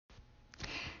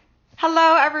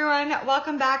Hello, everyone.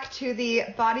 Welcome back to the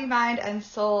Body, Mind, and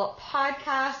Soul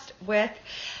podcast with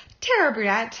Tara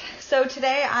Brunette. So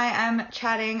today I am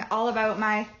chatting all about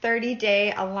my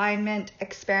 30-day alignment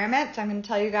experiment. I'm going to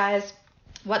tell you guys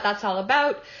what that's all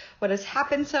about, what has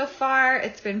happened so far.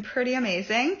 It's been pretty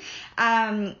amazing.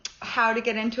 How to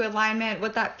get into alignment,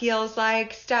 what that feels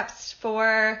like, steps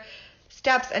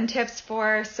and tips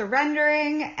for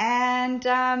surrendering,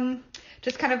 and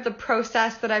just kind of the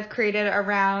process that I've created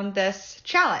around this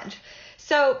challenge.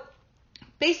 So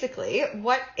basically,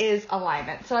 what is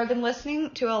alignment? So I've been listening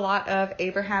to a lot of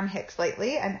Abraham Hicks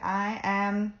lately, and I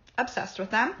am obsessed with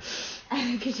them.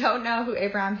 And if you don't know who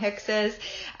Abraham Hicks is,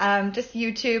 just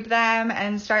YouTube them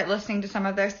and start listening to some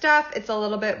of their stuff. It's a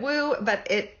little bit woo,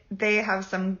 but they have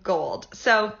some gold.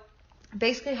 So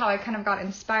basically how I kind of got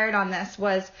inspired on this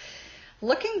was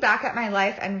looking back at my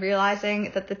life and realizing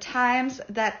that the times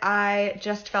that I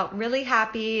just felt really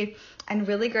happy and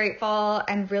really grateful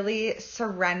and really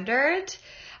surrendered,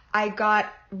 I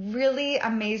got really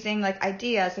amazing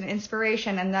ideas and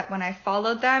inspiration, and that when I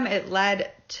followed them, it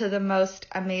led to the most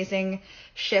amazing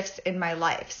shifts in my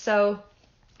life. So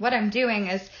what I'm doing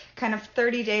is kind of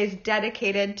 30 days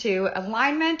dedicated to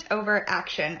alignment over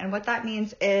action. And what that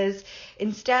means is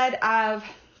instead of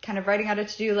kind of writing out a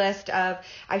to-do list of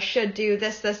I should do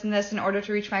this, this, and this in order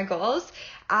to reach my goals,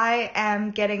 I am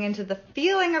getting into the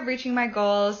feeling of reaching my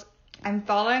goals. I'm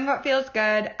following what feels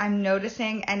good. I'm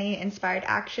noticing any inspired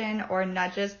action or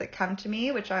nudges that come to me,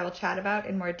 which I will chat about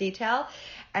in more detail.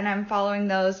 And I'm following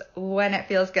those when it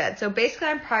feels good. So basically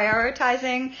I'm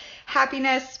prioritizing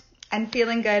happiness and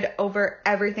feeling good over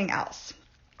everything else.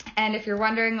 And if you're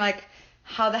wondering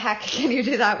how the heck can you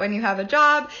do that when you have a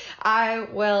job? I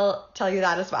will tell you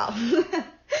that as well.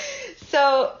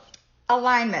 So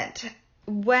alignment.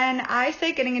 When I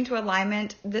say getting into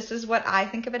alignment, this is what I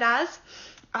think of it as.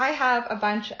 I have a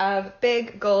bunch of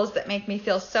big goals that make me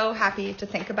feel so happy to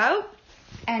think about.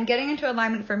 And getting into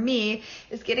alignment for me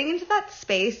is getting into that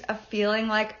space of feeling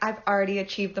like I've already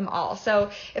achieved them all.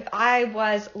 So if I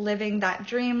was living that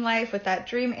dream life with that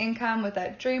dream income, with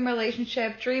that dream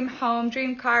relationship, dream home,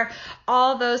 dream car,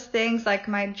 all those things like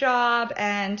my job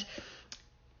and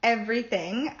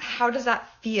everything, how does that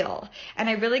feel? And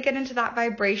I really get into that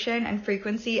vibration and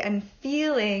frequency and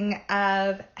feeling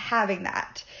of having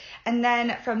that. And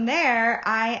then from there,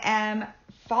 I am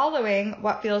following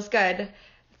what feels good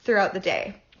throughout the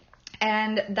day.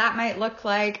 And that might look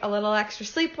like a little extra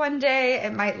sleep one day.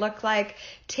 It might look like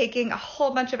taking a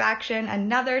whole bunch of action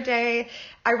another day.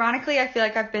 Ironically, I feel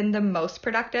like I've been the most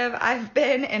productive I've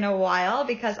been in a while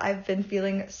because I've been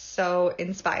feeling so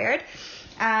inspired.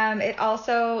 It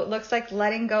also looks like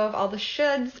letting go of all the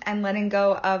shoulds and letting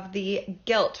go of the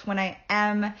guilt when I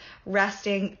am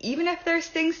resting. Even if there's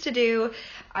things to do,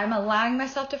 I'm allowing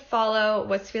myself to follow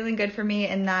what's feeling good for me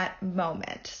in that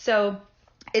moment. So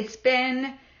it's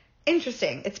been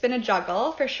interesting. It's been a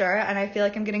juggle for sure, and I feel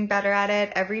like I'm getting better at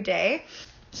it every day.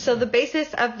 So the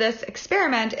basis of this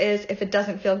experiment is if it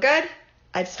doesn't feel good,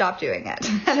 I'd stop doing it.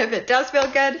 And if it does feel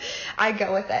good, I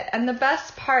go with it. And the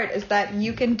best part is that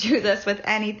you can do this with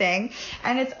anything,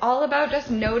 and it's all about just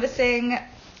noticing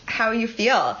how you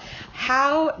feel.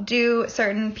 How do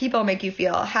certain people make you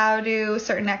feel? How do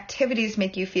certain activities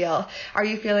make you feel? Are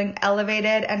you feeling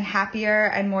elevated and happier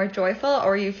and more joyful,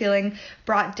 or are you feeling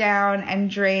brought down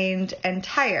and drained and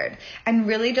tired? And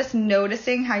really just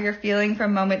noticing how you're feeling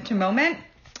from moment to moment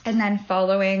and then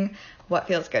following what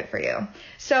feels good for you.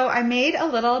 So I made a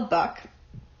little book,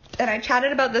 and I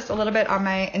chatted about this a little bit on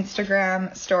my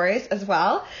Instagram stories as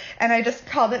well. And I just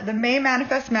called it the May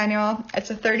Manifest Manual. It's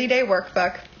a 30-day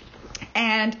workbook.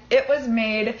 And it was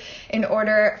made in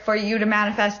order for you to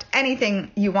manifest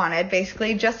anything you wanted,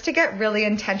 basically, just to get really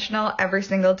intentional every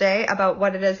single day about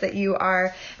what it is that you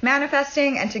are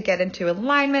manifesting and to get into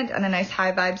alignment and a nice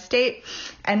high vibe state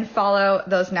and follow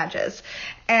those nudges.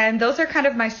 And those are kind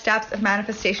of my steps of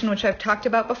manifestation, which I've talked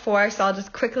about before, so I'll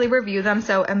just quickly review them.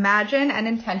 So imagine an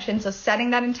intention. So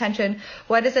setting that intention,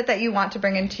 what is it that you want to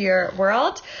bring into your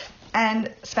world?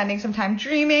 And spending some time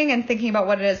dreaming and thinking about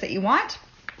what it is that you want.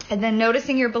 And then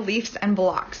noticing your beliefs and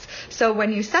blocks. So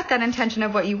when you set that intention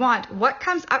of what you want, what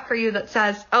comes up for you that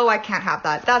says, oh, I can't have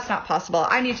that. That's not possible.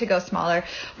 I need to go smaller.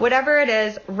 Whatever it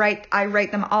is, I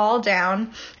write them all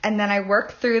down, and then I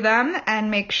work through them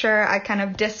and make sure I kind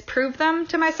of disprove them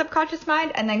to my subconscious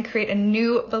mind and then create a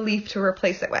new belief to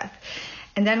replace it with.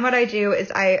 And then what I do is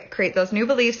I create those new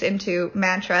beliefs into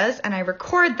mantras, and I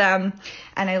record them,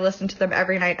 and I listen to them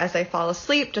every night as I fall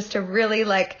asleep, just to really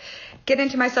get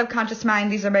into my subconscious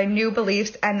mind. These are my new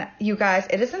beliefs. And you guys,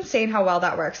 it is insane how well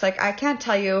that works. I can't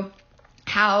tell you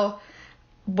how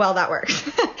well that works.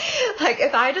 Like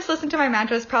if I just listen to my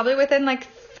mantras, probably within like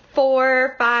 4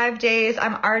 or 5 days,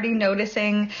 I'm already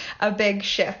noticing a big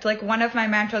shift. Like one of my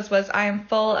mantras was, I am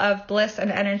full of bliss and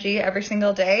energy every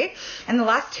single day. And the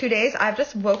last 2 days, I've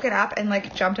just woken up and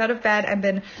like jumped out of bed and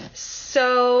been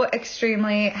so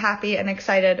extremely happy and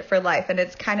excited for life. And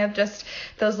it's kind of just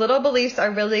those little beliefs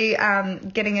are really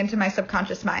getting into my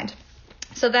subconscious mind.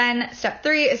 So then step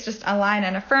 3 is just align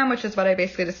and affirm, which is what I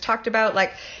basically just talked about,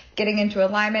 like getting into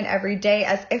alignment every day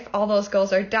as if all those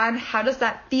goals are done. How does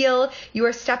that feel? You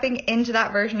are stepping into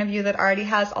that version of you that already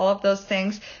has all of those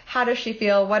things. How does she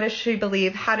feel? What does she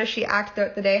believe? How does she act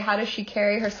throughout the day? How does she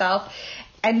carry herself?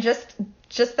 And just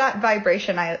that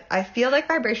vibration. I feel like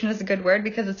vibration is a good word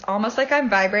because it's almost like I'm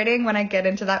vibrating when I get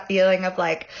into that feeling of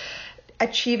like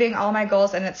achieving all my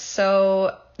goals. And it's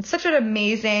such an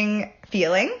amazing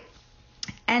feeling.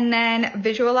 And then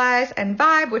visualize and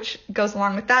vibe, which goes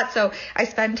along with that. So I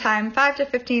spend time 5 to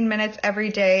 15 minutes every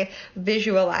day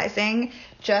visualizing,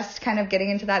 just kind of getting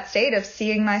into that state of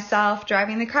seeing myself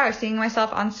driving the car, seeing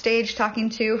myself on stage talking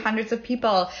to hundreds of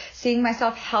people, seeing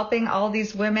myself helping all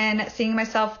these women, seeing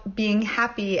myself being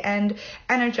happy and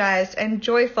energized and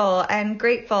joyful and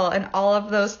grateful and all of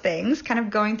those things, kind of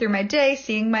going through my day,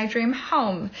 seeing my dream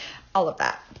home, all of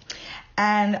that.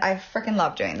 And I freaking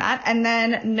love doing that. And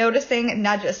then noticing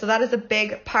nudges. So that is a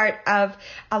big part of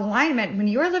alignment. When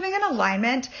you are living in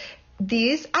alignment,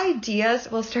 these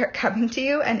ideas will start coming to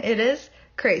you, and it is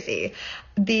crazy.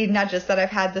 The nudges that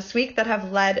I've had this week that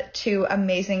have led to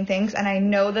amazing things. And I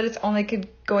know that it's only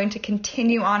going to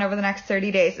continue on over the next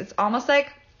 30 days. It's almost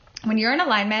like when you're in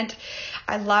alignment,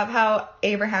 I love how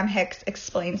Abraham Hicks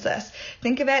explains this.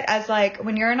 Think of it as like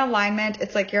when you're in alignment,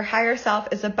 it's like your higher self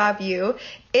is above you.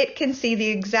 It can see the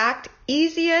exact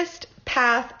easiest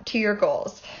path to your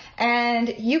goals.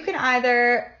 And you can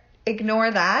either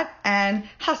ignore that and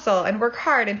hustle and work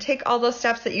hard and take all those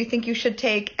steps that you think you should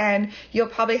take, and you'll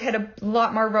probably hit a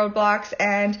lot more roadblocks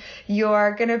and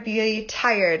you're going to be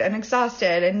tired and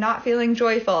exhausted and not feeling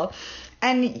joyful.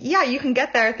 And yeah, you can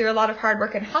get there through a lot of hard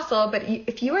work and hustle, but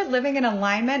if you are living in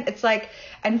alignment, it's like,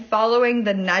 and following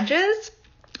the nudges,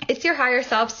 it's your higher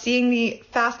self seeing the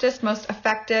fastest, most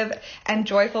effective and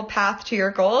joyful path to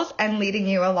your goals and leading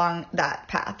you along that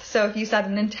path. So if you set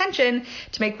an intention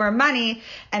to make more money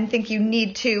and think you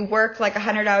need to work like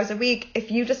 100 hours a week,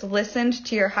 if you just listened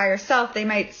to your higher self, they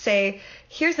might say,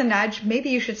 here's a nudge, maybe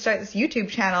you should start this YouTube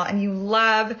channel, and you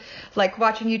love like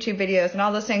watching YouTube videos and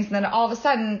all those things. And then all of a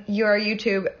sudden you're a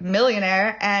YouTube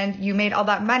millionaire and you made all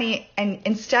that money. And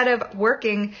instead of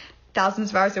working thousands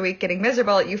of hours a week getting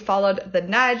miserable, you followed the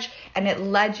nudge and it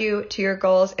led you to your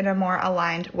goals in a more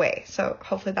aligned way. So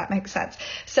hopefully that makes sense.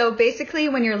 So basically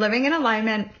when you're living in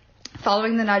alignment,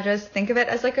 following the nudges, think of it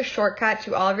as like a shortcut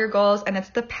to all of your goals, and it's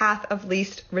the path of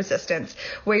least resistance,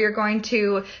 where you're going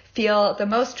to feel the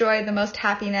most joy, the most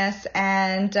happiness,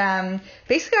 and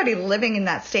basically already living in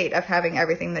that state of having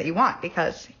everything that you want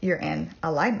because you're in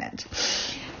alignment.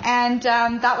 And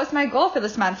that was my goal for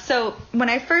this month. So when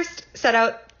I first set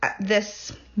out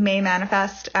this May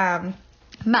Manifest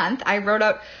month, I wrote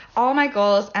out all my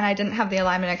goals, and I didn't have the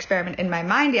alignment experiment in my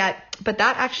mind yet, but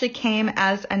that actually came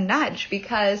as a nudge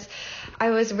because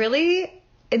I was really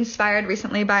inspired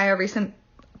recently by a recent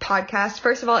podcast.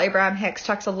 First of all, Abraham Hicks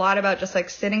talks a lot about just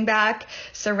like sitting back,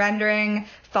 surrendering,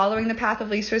 following the path of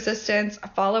least resistance,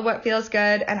 follow what feels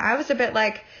good. And I was a bit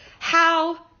like,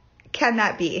 how can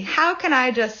that be? How can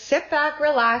I just sit back,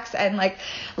 relax, and like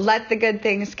let the good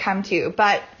things come to you?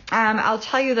 But I'll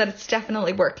tell you that it's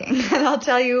definitely working, and I'll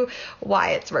tell you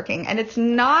why it's working. And it's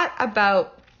not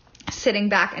about sitting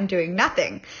back and doing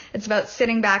nothing. It's about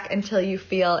sitting back until you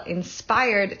feel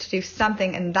inspired to do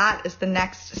something, and that is the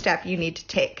next step you need to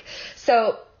take.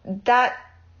 So that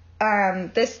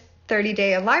this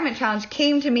 30-day alignment challenge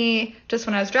came to me just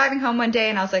when I was driving home one day,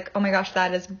 and I was like, oh my gosh,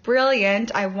 that is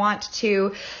brilliant. I want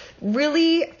to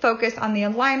really focus on the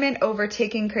alignment over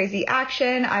taking crazy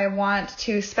action. I want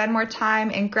to spend more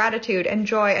time in gratitude and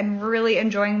joy and really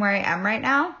enjoying where I am right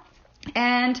now.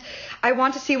 And I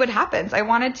want to see what happens. I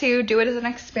wanted to do it as an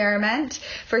experiment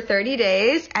for 30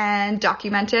 days and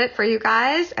document it for you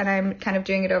guys. And I'm kind of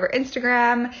doing it over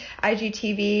Instagram,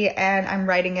 IGTV, and I'm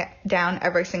writing it down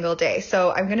every single day.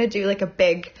 So I'm going to do like a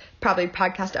big, probably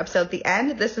podcast episode at the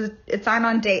end. I'm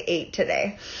on day 8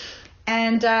 today.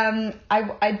 And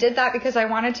I did that because I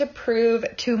wanted to prove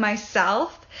to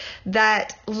myself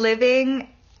that living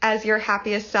as your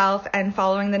happiest self and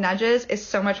following the nudges is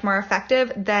so much more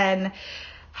effective than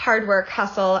hard work,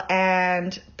 hustle,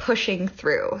 and pushing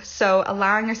through. So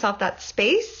allowing yourself that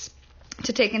space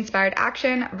to take inspired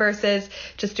action versus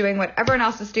just doing what everyone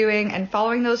else is doing and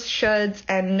following those shoulds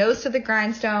and nose to the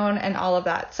grindstone and all of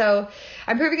that. So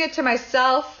I'm proving it to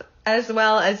myself as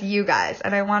well as you guys,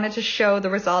 and I wanted to show the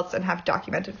results and have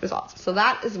documented results. So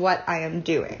that is what I am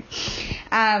doing.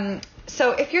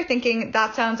 So if you're thinking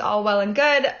that sounds all well and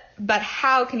good, but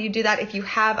how can you do that if you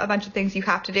have a bunch of things you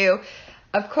have to do?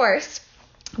 Of course,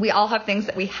 we all have things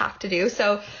that we have to do.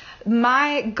 So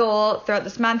my goal throughout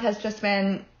this month has just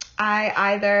been I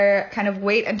either kind of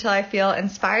wait until I feel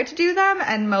inspired to do them,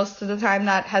 and most of the time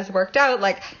that has worked out,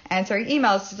 like answering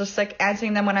emails, just like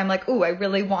answering them when I'm like, ooh, I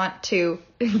really want to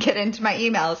get into my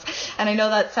emails. And I know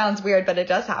that sounds weird, but it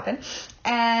does happen.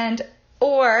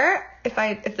 Or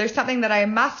if there's something that I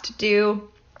must do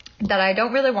that I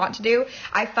don't really want to do,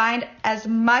 I find as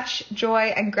much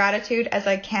joy and gratitude as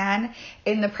I can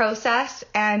in the process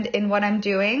and in what I'm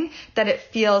doing, that it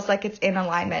feels like it's in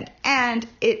alignment and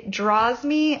it draws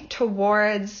me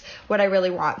towards what I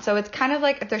really want. So it's kind of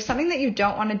like if there's something that you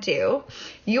don't want to do,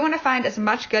 you want to find as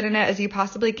much good in it as you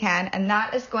possibly can, and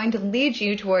that is going to lead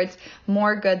you towards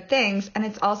more good things, and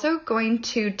it's also going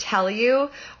to tell you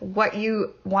what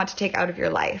you want to take out of your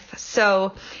life.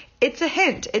 So it's a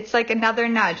hint. It's like another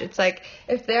nudge. It's like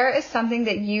if there is something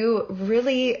that you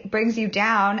really brings you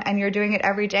down and you're doing it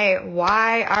every day,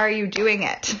 why are you doing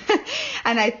it?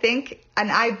 And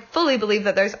I fully believe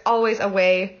that there's always a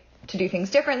way to do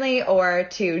things differently, or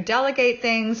to delegate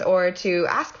things, or to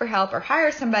ask for help, or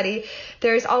hire somebody.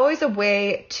 There's always a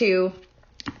way to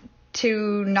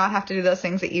not have to do those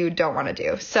things that you don't want to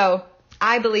do. So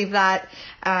I believe that,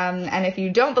 and if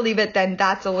you don't believe it, then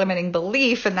that's a limiting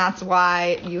belief, and that's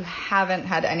why you haven't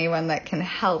had anyone that can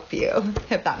help you,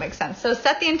 if that makes sense. So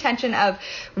set the intention of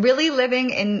really living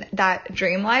in that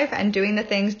dream life and doing the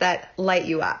things that light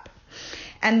you up.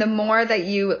 And the more that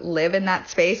you live in that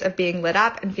space of being lit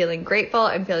up and feeling grateful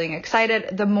and feeling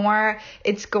excited, the more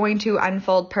it's going to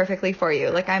unfold perfectly for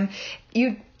you.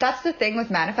 That's the thing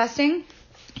with manifesting.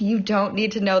 You don't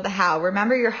need to know the how.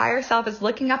 Remember, your higher self is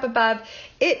looking up above.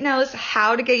 It knows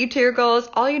how to get you to your goals.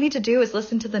 All you need to do is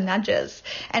listen to the nudges.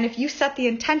 And if you set the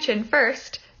intention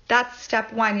first, that's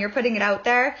step one. You're putting it out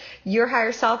there. Your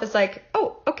higher self is like,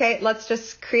 oh, okay, let's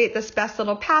just create this best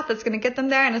little path that's going to get them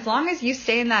there. And as long as you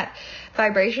stay in that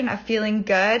vibration of feeling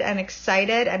good and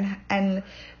excited and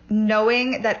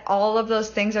knowing that all of those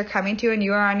things are coming to you and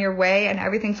you are on your way and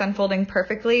everything's unfolding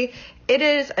perfectly, it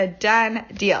is a done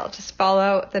deal. Just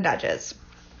follow the nudges.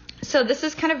 So this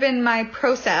has kind of been my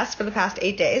process for the past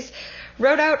 8 days.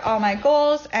 Wrote out all my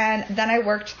goals, and then I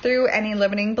worked through any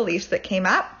limiting beliefs that came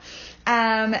up.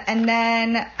 And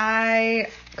then I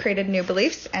created new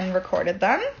beliefs and recorded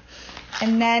them.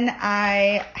 And then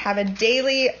I have a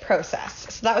daily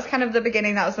process. So that was kind of the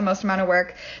beginning. That was the most amount of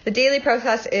work. The daily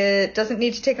process, it doesn't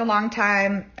need to take a long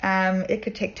time. It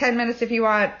could take 10 minutes if you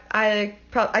want. I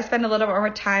spend a little more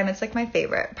time. It's like my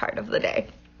favorite part of the day.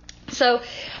 So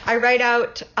I write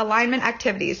out alignment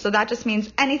activities. So that just means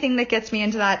anything that gets me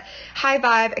into that high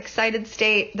vibe, excited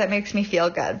state that makes me feel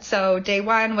good. So day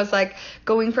one was like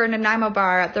going for a Nanaimo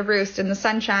bar at the Roost in the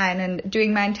sunshine and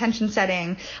doing my intention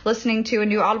setting, listening to a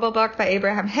new Audible book by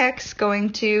Abraham Hicks, going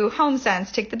to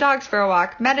HomeSense, take the dogs for a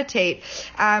walk, meditate,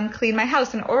 clean my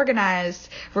house and organize,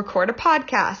 record a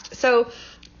podcast. So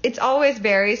it's always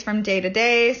varies from day to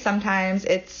day. Sometimes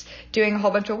it's doing a whole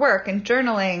bunch of work and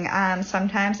journaling.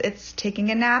 Sometimes it's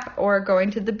taking a nap or going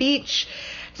to the beach.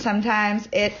 Sometimes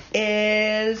it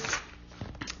is,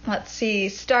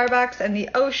 Starbucks and the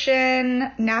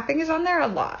ocean. Napping is on there a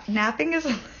lot. Napping is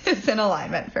in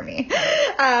alignment for me.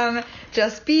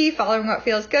 Just be following what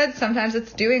feels good. Sometimes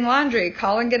it's doing laundry,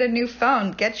 call and get a new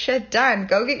phone, get shit done,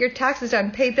 go get your taxes done,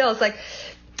 pay bills. Like,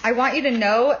 I want you to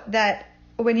know that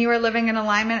when you are living in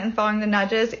alignment and following the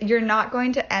nudges, you're not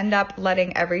going to end up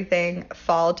letting everything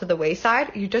fall to the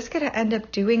wayside. You're just going to end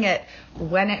up doing it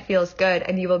when it feels good,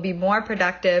 and you will be more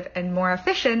productive and more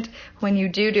efficient when you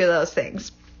do those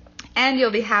things. And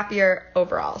you'll be happier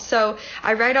overall. So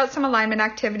I write out some alignment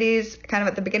activities kind of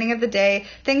at the beginning of the day,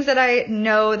 things that I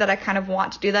know that I kind of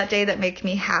want to do that day that make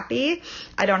me happy.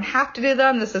 I don't have to do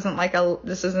them. This isn't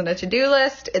a to-do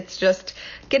list. It's just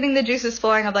getting the juices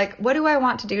flowing of like, what do I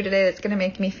want to do today that's going to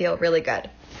make me feel really good?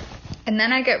 And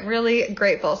then I get really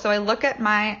grateful. So I look at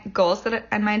my goals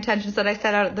and my intentions that I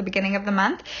set out at the beginning of the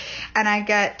month, and I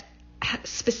get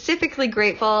specifically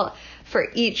grateful for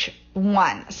each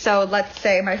one. So let's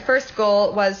say my first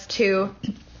goal was to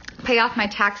pay off my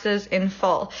taxes in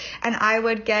full, and I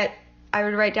would get I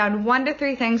would write down 1 to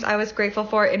 3 things I was grateful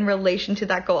for in relation to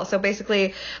that goal. So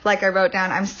basically, like I wrote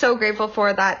down, I'm so grateful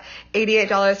for that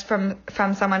 $88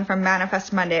 from someone from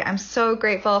Manifest Monday. I'm so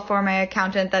grateful for my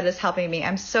accountant that is helping me.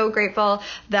 I'm so grateful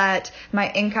that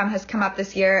my income has come up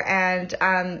this year and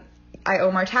I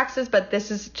owe more taxes, but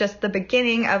this is just the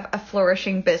beginning of a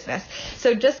flourishing business.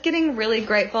 So just getting really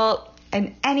grateful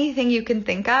and anything you can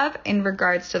think of in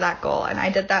regards to that goal. And I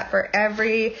did that for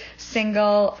every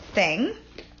single thing.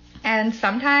 And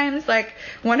sometimes, like,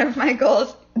 one of my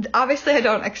goals, obviously I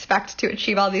don't expect to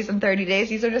achieve all these in 30 days.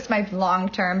 These are just my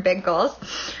long-term big goals.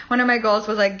 One of my goals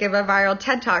was like give a viral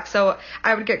TED Talk. So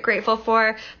I would get grateful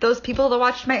for those people that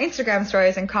watched my Instagram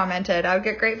stories and commented. I would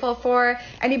get grateful for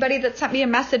anybody that sent me a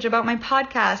message about my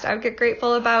podcast. I would get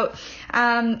grateful about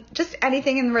just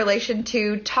anything in relation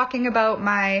to talking about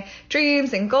my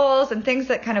dreams and goals and things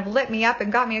that kind of lit me up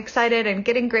and got me excited, and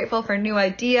getting grateful for new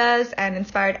ideas and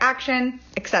inspired action,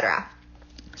 etc.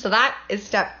 So that is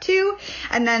step 2.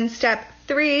 And then step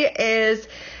 3 is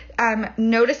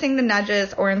noticing the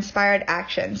nudges or inspired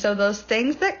action. So those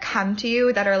things that come to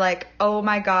you that are like, oh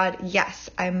my God, yes,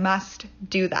 I must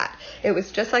do that. It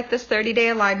was just like this 30-day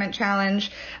alignment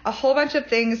challenge. A whole bunch of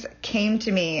things came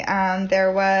to me.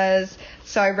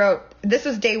 So I wrote, this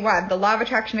was day 1, the Law of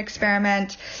Attraction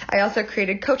experiment. I also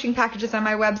created coaching packages on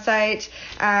my website,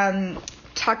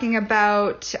 talking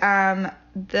about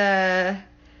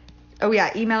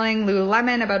emailing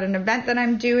Lululemon about an event that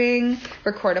I'm doing,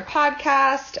 record a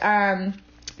podcast,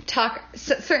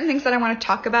 certain things that I want to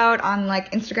talk about on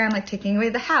like Instagram, like taking away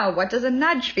the how, what does a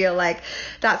nudge feel like,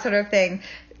 that sort of thing.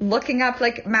 Looking up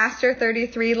like Master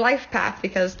 33 life path,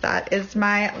 because that is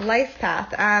my life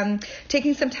path.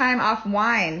 Taking some time off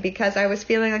wine because I was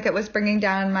feeling like it was bringing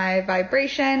down my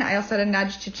vibration. I also had a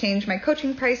nudge to change my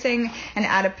coaching pricing and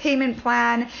add a payment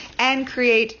plan and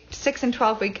create 6 and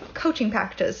 12 week coaching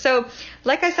packages. So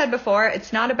like I said before,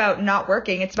 it's not about not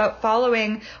working. It's about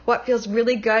following what feels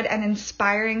really good and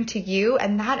inspiring to you.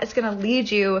 And that is going to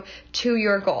lead you to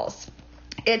your goals.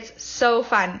 It's so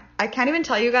fun. I can't even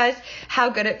tell you guys how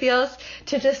good it feels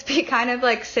to just be kind of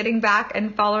like sitting back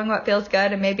and following what feels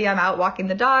good. And maybe I'm out walking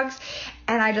the dogs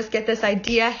and I just get this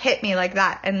idea hit me like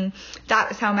that. And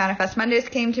that is how Manifest Mondays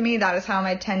came to me. That is how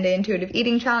my 10-day intuitive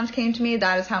eating challenge came to me.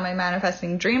 That is how my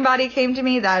manifesting dream body came to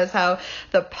me. That is how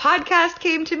the podcast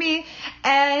came to me.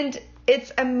 And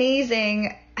it's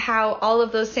amazing how all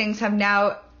of those things have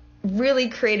now really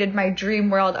created my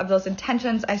dream world of those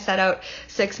intentions I set out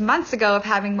 6 months ago of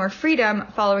having more freedom,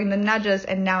 following the nudges,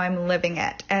 and now I'm living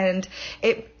it. And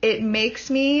it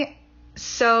makes me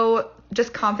so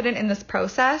just confident in this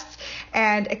process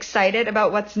and excited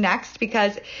about what's next,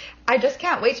 because I just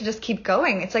can't wait to just keep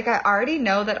going. It's like I already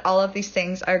know that all of these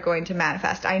things are going to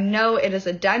manifest. I know it is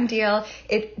a done deal.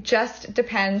 It just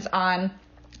depends on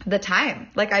the time.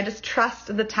 Like, I just trust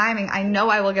the timing. I know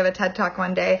I will give a TED Talk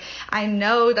one day. I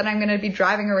know that I'm going to be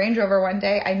driving a Range Rover one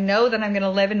day. I know that I'm going to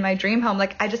live in my dream home.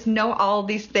 Like, I just know all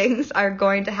these things are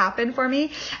going to happen for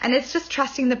me. And it's just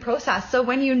trusting the process. So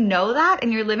when you know that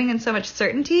and you're living in so much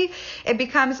certainty, it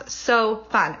becomes so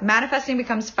fun. Manifesting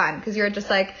becomes fun because you're just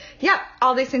like, yeah,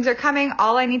 all these things are coming.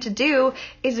 All I need to do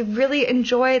is really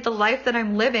enjoy the life that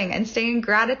I'm living and stay in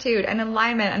gratitude and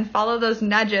alignment and follow those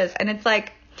nudges. And it's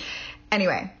like,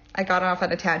 anyway, I got off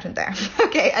on a tangent there.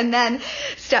 Okay, and then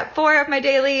step 4 of my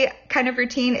daily kind of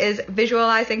routine is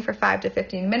visualizing for 5 to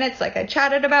 15 minutes, like I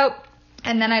chatted about.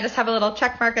 And then I just have a little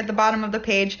check mark at the bottom of the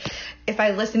page if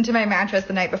I listened to my mantras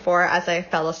the night before as I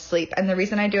fell asleep. And the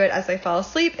reason I do it as I fall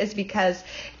asleep is because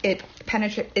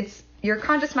your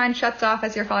conscious mind shuts off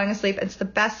as you're falling asleep. It's the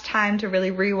best time to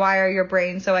really rewire your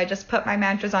brain. So I just put my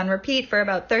mantras on repeat for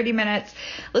about 30 minutes,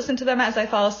 listen to them as I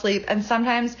fall asleep. And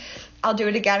sometimes I'll do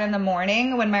it again in the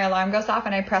morning when my alarm goes off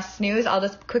and I press snooze. I'll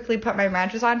just quickly put my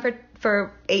mantras on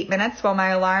for 8 minutes while my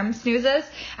alarm snoozes.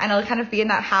 And I'll kind of be in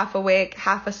that half awake,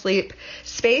 half asleep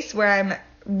space where I'm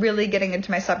really getting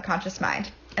into my subconscious mind.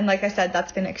 And like I said,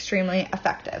 that's been extremely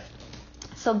effective.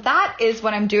 So that is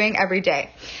what I'm doing every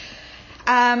day.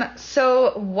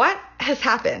 So what has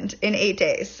happened in 8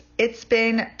 days? It's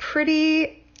been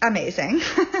pretty amazing.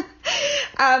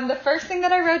 The first thing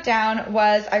that I wrote down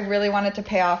was I really wanted to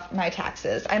pay off my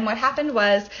taxes. And what happened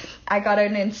was I got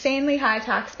an insanely high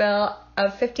tax bill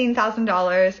of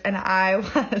 $15,000 and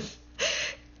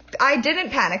I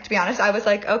didn't panic, to be honest. I was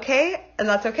like, okay,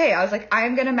 that's okay. I was like, I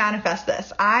am going to manifest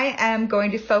this. I am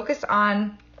going to focus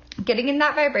on getting in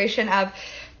that vibration of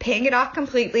paying it off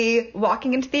completely,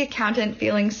 walking into the accountant,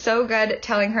 feeling so good,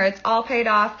 telling her it's all paid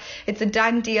off, it's a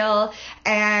done deal,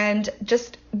 and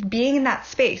just being in that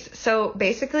space. So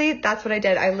basically, that's what I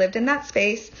did. I lived in that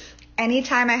space,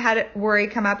 anytime I had worry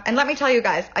come up, and let me tell you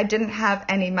guys, I didn't have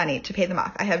any money to pay them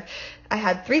off. I had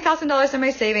 $3,000 in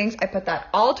my savings. I put that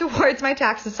all towards my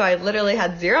taxes. So I literally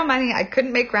had zero money. I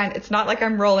couldn't make rent. It's not like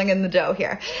I'm rolling in the dough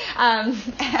here.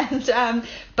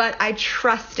 But I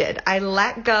trusted, I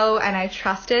let go, and I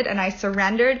trusted, and I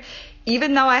surrendered,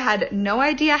 even though I had no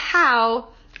idea how.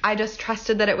 I just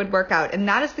trusted that it would work out. And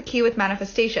that is the key with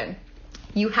manifestation.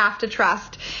 You have to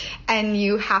trust, and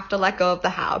you have to let go of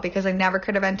the how, because I never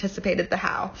could have anticipated the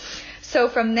how. So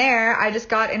from there, I just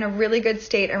got in a really good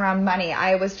state around money.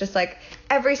 I was just like,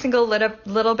 every single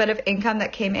little bit of income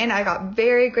that came in, I got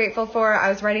very grateful for. I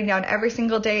was writing down every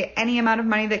single day any amount of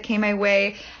money that came my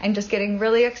way, and just getting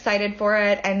really excited for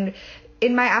it. And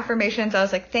in my affirmations, I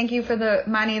was like, thank you for the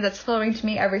money that's flowing to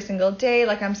me every single day.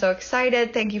 Like, I'm so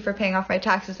excited. Thank you for paying off my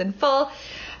taxes in full.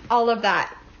 All of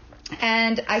that.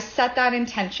 And I set that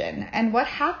intention. And what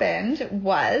happened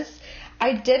was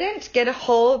I didn't get a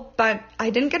whole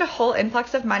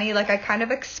influx of money like I kind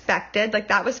of expected. Like,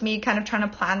 that was me kind of trying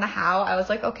to plan the how. I was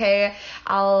like, okay,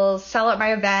 I'll sell at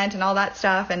my event and all that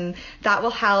stuff, and that will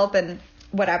help and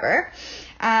whatever.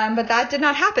 But that did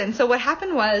not happen. So what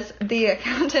happened was the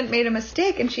accountant made a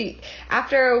mistake, and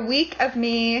after a week of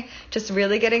me just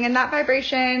really getting in that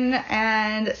vibration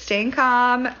and staying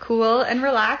calm, cool, and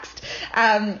relaxed,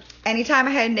 anytime I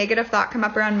had a negative thought come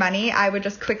up around money, I would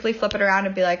just quickly flip it around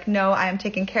and be like, no, I am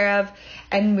taken care of,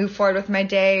 and move forward with my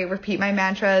day, repeat my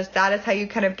mantras. That is how you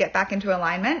kind of get back into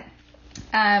alignment.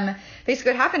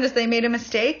 Basically what happened is they made a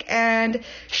mistake, and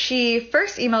she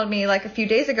first emailed me like a few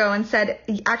days ago and said,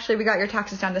 actually, we got your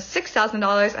taxes down to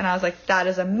 $6,000. And I was like, that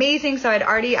is amazing. So I'd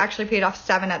already actually paid off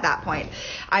 $7,000 at that point.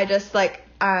 I just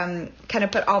kind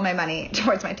of put all my money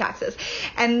towards my taxes.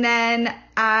 And then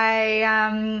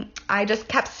I just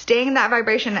kept staying in that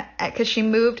vibration, because she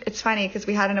moved. It's funny because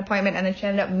we had an appointment, and then she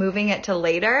ended up moving it to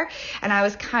later, and I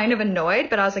was kind of annoyed,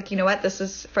 but I was like, you know what? This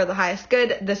is for the highest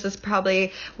good. This is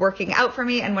probably working out for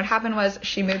me. And what happened was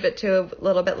she moved it to a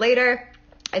little bit later,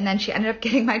 and then she ended up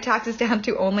getting my taxes down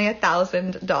to only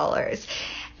 $1,000.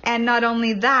 And not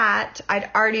only that, I'd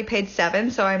already paid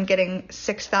 $7,000, so I'm getting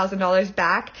 $6,000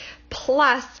 back.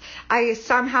 Plus, I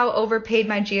somehow overpaid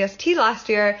my GST last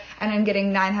year, and I'm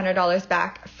getting $900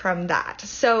 back from that.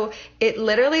 So it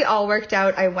literally all worked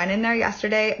out. I went in there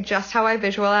yesterday, just how I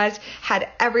visualized, had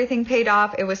everything paid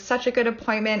off. It was such a good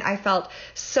appointment. I felt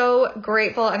so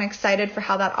grateful and excited for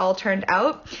how that all turned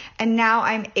out. And now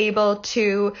I'm able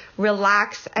to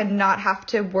relax and not have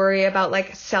to worry about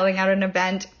like selling out an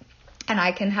event, and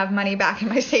I can have money back in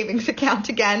my savings account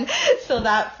again. So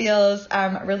that feels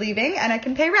relieving, and I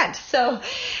can pay rent. So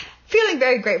feeling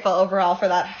very grateful overall for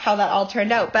that, how that all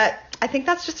turned out. But I think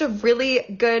that's just a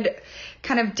really good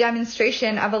kind of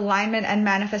demonstration of alignment and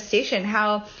manifestation,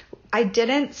 how I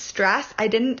didn't stress.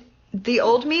 The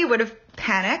old me would have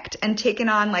panicked and taken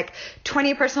on like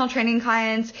 20 personal training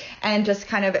clients and just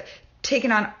kind of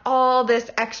taken on all this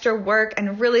extra work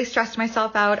and really stressed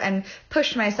myself out and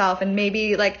pushed myself, and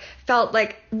maybe like felt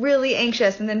like really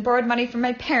anxious, and then borrowed money from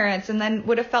my parents, and then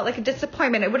would have felt like a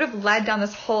disappointment. It would have led down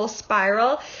this whole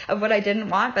spiral of what I didn't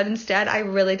want. But instead, I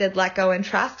really did let go and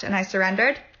trust, and I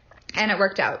surrendered, and it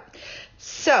worked out.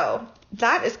 So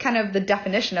that is kind of the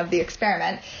definition of the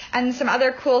experiment. And some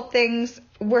other cool things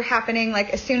were happening. Like,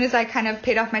 as soon as I kind of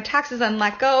paid off my taxes and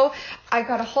let go, I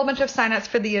got a whole bunch of signups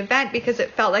for the event, because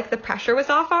it felt like the pressure was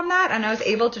off on that. And I was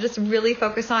able to just really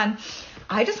focus on,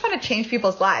 I just want to change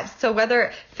people's lives. So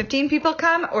whether 15 people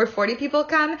come or 40 people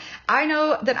come, I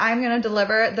know that I'm going to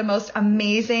deliver the most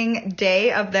amazing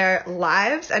day of their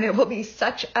lives, and it will be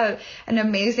such an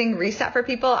amazing reset for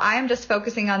people. I am just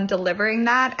focusing on delivering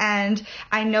that, and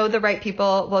I know the right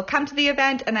people will come to the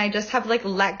event, and I just have like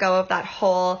let go of that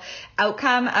whole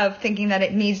outcome of thinking that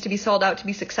it needs to be sold out to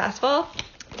be successful.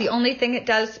 The only thing it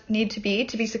does need to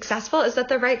be successful is that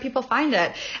the right people find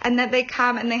it, and that they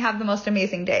come and they have the most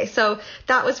amazing day. So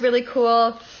that was really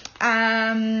cool.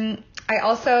 I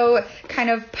also kind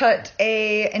of put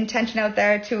a intention out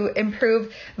there to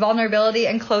improve vulnerability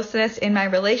and closeness in my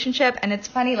relationship. And it's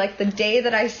funny, like the day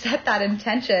that I set that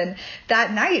intention,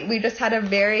 that night we just had a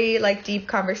very like deep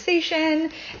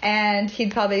conversation, and he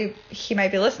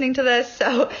might be listening to this,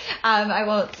 so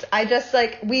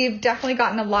we've definitely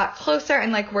gotten a lot closer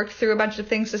and like worked through a bunch of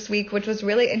things this week, which was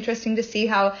really interesting to see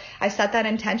how I set that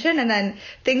intention, and then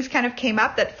things kind of came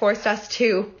up that forced us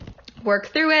to work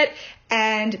through it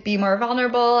and be more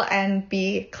vulnerable and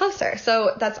be closer.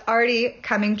 So that's already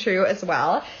coming true as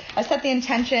well. I set the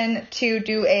intention to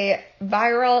do a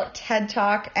viral TED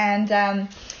Talk, and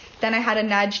then I had a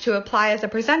nudge to apply as a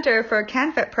presenter for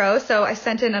CanFit Pro. So I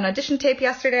sent in an audition tape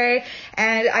yesterday,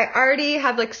 and I already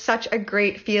have like such a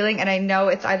great feeling, and I know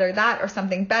it's either that or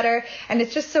something better. And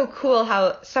it's just so cool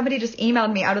how somebody just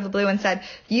emailed me out of the blue and said,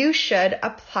 you should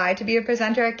apply to be a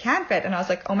presenter at CanFit. And I was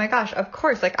like, oh my gosh, of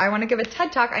course. Like, I want to give a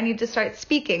TED Talk. I need to start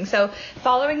speaking. So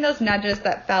following those nudges,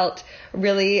 that felt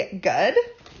really good.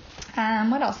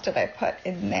 What else did I put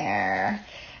in there?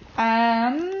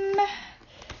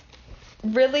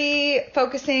 Really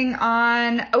focusing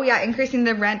on, increasing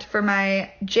the rent for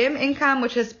my gym income,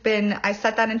 which has been, I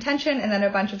set that intention, and then a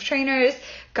bunch of trainers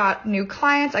got new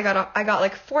clients. I got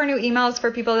like 4 new emails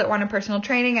for people that wanted personal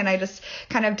training, and I just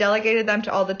kind of delegated them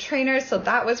to all the trainers. So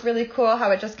that was really cool how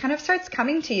it just kind of starts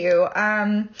coming to you.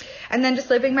 And then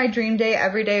just living my dream day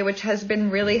every day, which has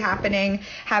been really happening,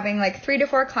 having like 3 to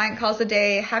 4 client calls a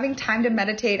day, having time to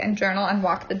meditate and journal and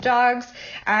walk the dogs,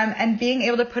 and being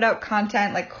able to put out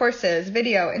content like courses,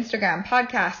 video, Instagram,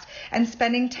 podcast, and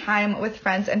spending time with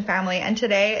friends and family. And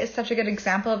today is such a good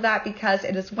example of that because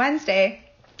it is Wednesday.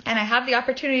 And I have the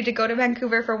opportunity to go to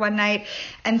Vancouver for one night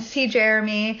and see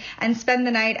Jeremy and spend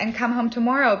the night and come home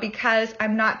tomorrow because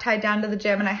I'm not tied down to the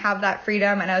gym and I have that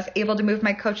freedom, and I was able to move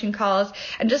my coaching calls.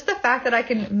 And just the fact that I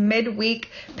can midweek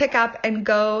pick up and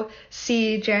go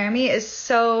see Jeremy is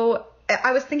so,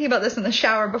 I was thinking about this in the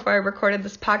shower before I recorded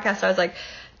this podcast. I was like,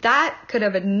 that could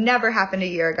have never happened a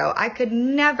year ago. I could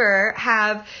never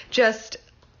have just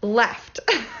left.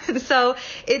 So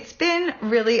it's been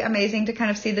really amazing to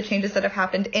kind of see the changes that have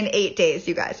happened in 8 days,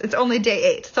 you guys. It's only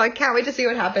day 8. So I can't wait to see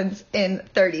what happens in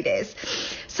 30 days.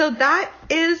 So that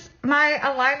is my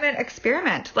alignment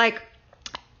experiment. Like,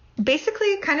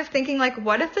 basically kind of thinking like,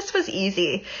 what if this was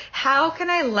easy? How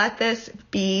can I let this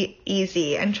be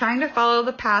easy? And trying to follow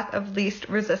the path of least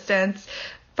resistance,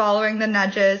 following the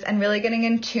nudges, and really getting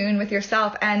in tune with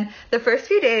yourself. And the first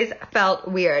few days felt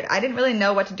weird. I didn't really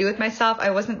know what to do with myself.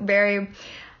 I wasn't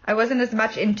as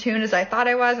much in tune as I thought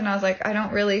I was. And I was like, I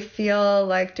don't really feel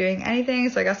like doing anything.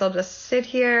 So I guess I'll just sit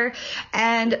here.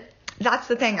 And that's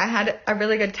the thing. I had a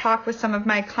really good talk with some of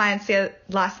my clients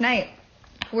last night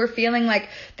who were feeling like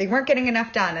they weren't getting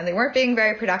enough done and they weren't being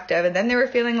very productive. And then they were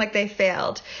feeling like they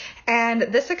failed. And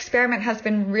this experiment has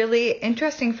been really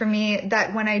interesting for me,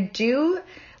 that when I do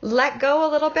let go a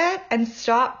little bit and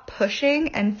stop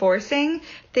pushing and forcing,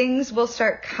 things will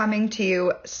start coming to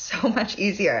you so much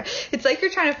easier. It's like you're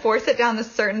trying to force it down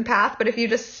this certain path, but if you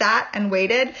just sat and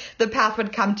waited, the path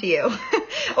would come to you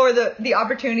or the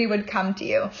opportunity would come to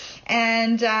you.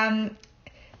 And,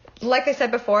 like I said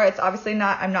before, it's obviously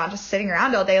I'm not just sitting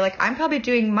around all day. Like, I'm probably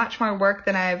doing much more work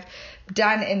than I've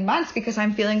done in months because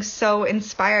I'm feeling so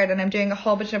inspired, and I'm doing a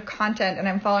whole bunch of content, and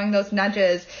I'm following those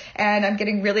nudges, and I'm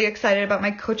getting really excited about my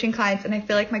coaching clients. And I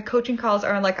feel like my coaching calls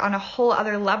are like on a whole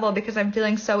other level because I'm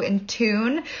feeling so in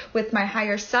tune with my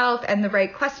higher self and the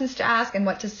right questions to ask and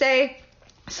what to say.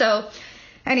 So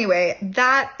anyway,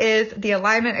 that is the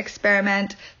alignment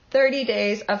experiment, 30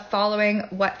 days of following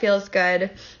what feels good.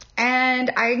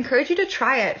 And I encourage you to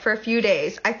try it for a few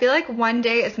days. I feel like one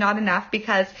day is not enough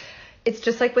because it's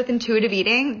just like with intuitive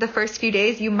eating. The first few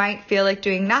days you might feel like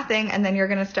doing nothing, and then you're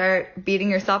going to start beating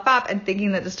yourself up and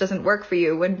thinking that this doesn't work for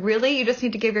you, when really you just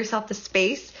need to give yourself the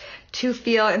space to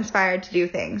feel inspired to do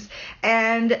things.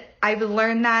 And I've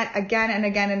learned that again and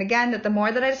again and again, that the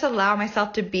more that I just allow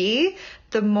myself to be,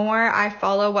 the more I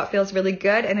follow what feels really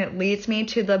good, and it leads me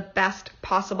to the best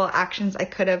possible actions I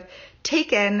could have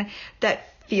taken that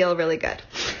feel really good.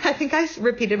 I think I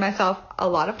repeated myself a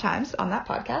lot of times on that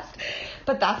podcast,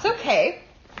 but that's okay.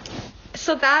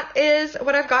 So that is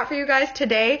what I've got for you guys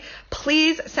today.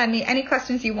 Please send me any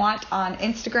questions you want on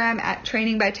Instagram at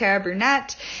Training by Tara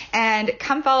Brunette, and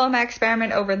come follow my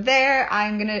experiment over there.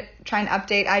 I'm going to try and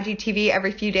update IGTV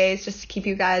every few days just to keep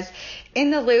you guys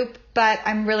in the loop, but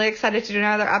I'm really excited to do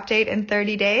another update in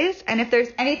 30 days. And if there's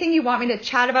anything you want me to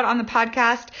chat about on the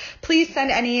podcast, please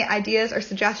send any ideas or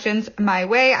suggestions my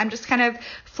way. I'm just kind of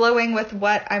flowing with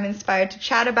what I'm inspired to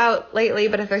chat about lately,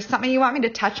 but if there's something you want me to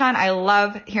touch on, I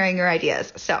love hearing your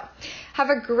ideas. So have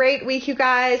a great week, you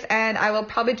guys, and I will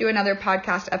probably do another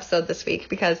podcast episode this week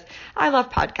because I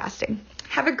love podcasting.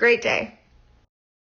 Have a great day.